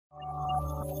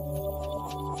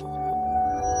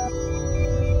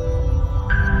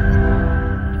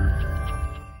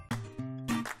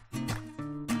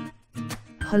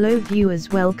Hello viewers,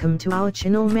 welcome to our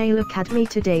channel Mail Academy.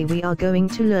 Today we are going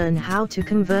to learn how to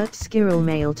convert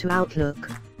SquirrelMail to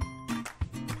Outlook.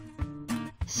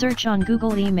 Search on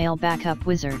Google Email Backup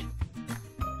Wizard.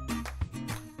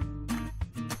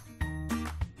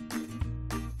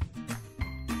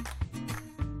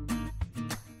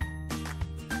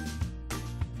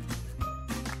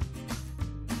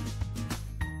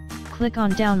 Click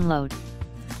on Download.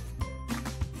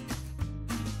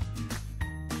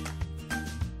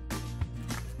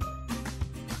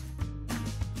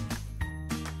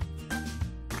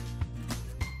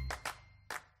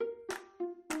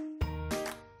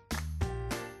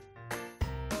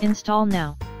 Install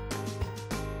now.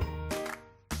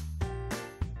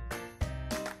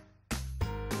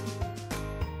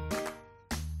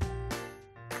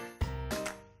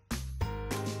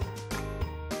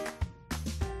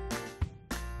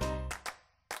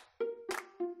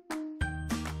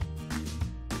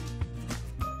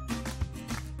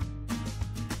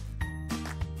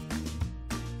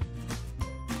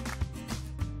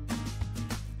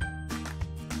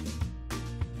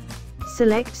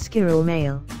 Select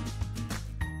SquirrelMail.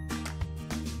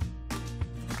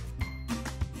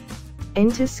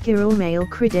 Enter SquirrelMail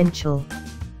credential.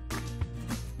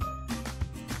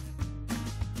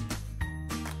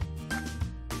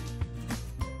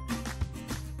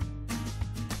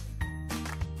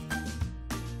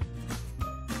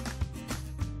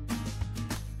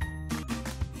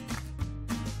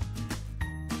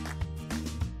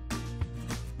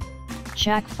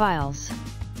 Check files.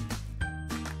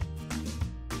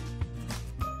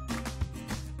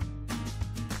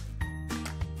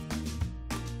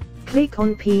 Click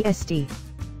on PST.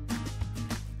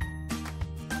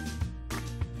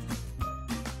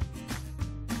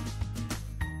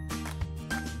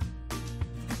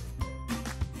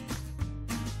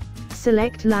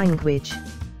 Select language.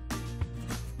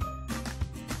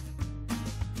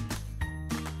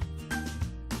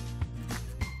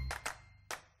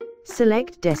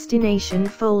 Select destination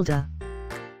folder.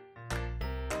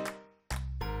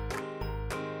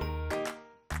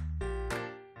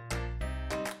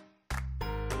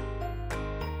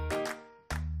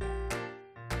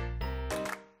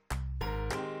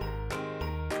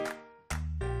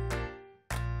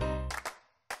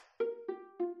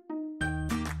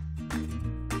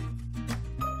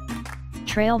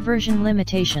 Trail version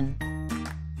limitation.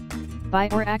 Buy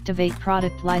or activate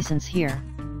product license here.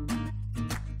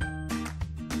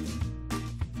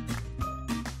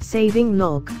 Saving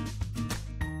log.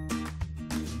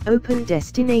 Open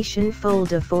destination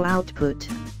folder for output.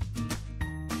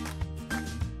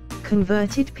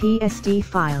 Converted PST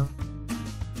file.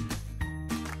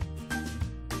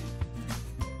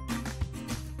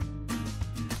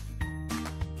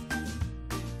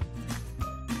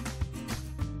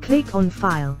 Click on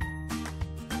File.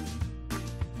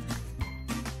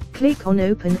 Click on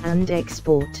Open and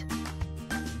Export.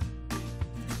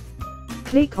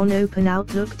 Click on Open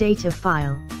Outlook data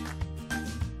file.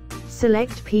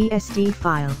 Select PST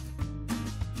file.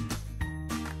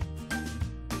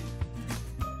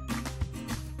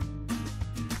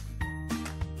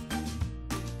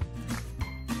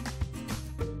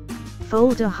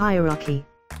 Folder hierarchy.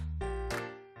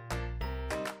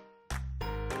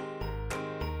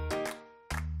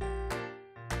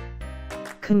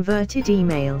 Converted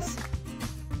emails.